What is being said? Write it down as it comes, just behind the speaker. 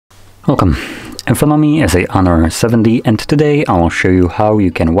Welcome. In front of me is a Honor 70 and today I will show you how you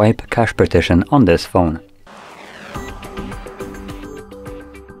can wipe cache partition on this phone.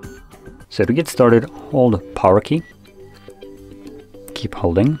 So to get started, hold power key, keep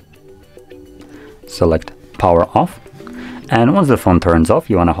holding, select power off, and once the phone turns off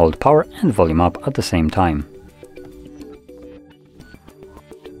you want to hold power and volume up at the same time.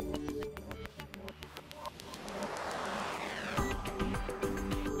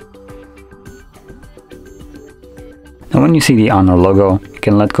 Now when you see the Honor logo, you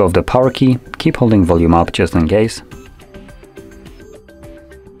can let go of the power key, keep holding volume up just in case.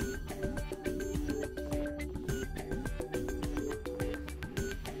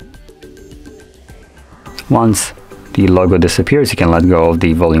 Once the logo disappears, you can let go of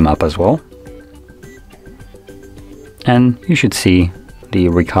the volume up as well. And you should see the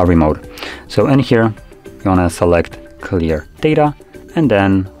recovery mode. So in here, you want to select clear data and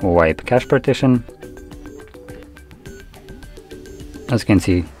then wipe cache partition. As you can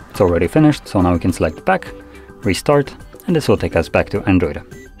see, it's already finished, so now we can select back, restart, and this will take us back to Android.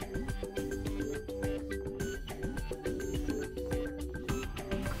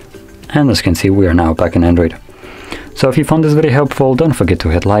 And as you can see, we are now back in Android. So if you found this video helpful, don't forget to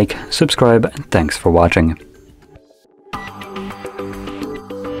hit like, subscribe, and thanks for watching.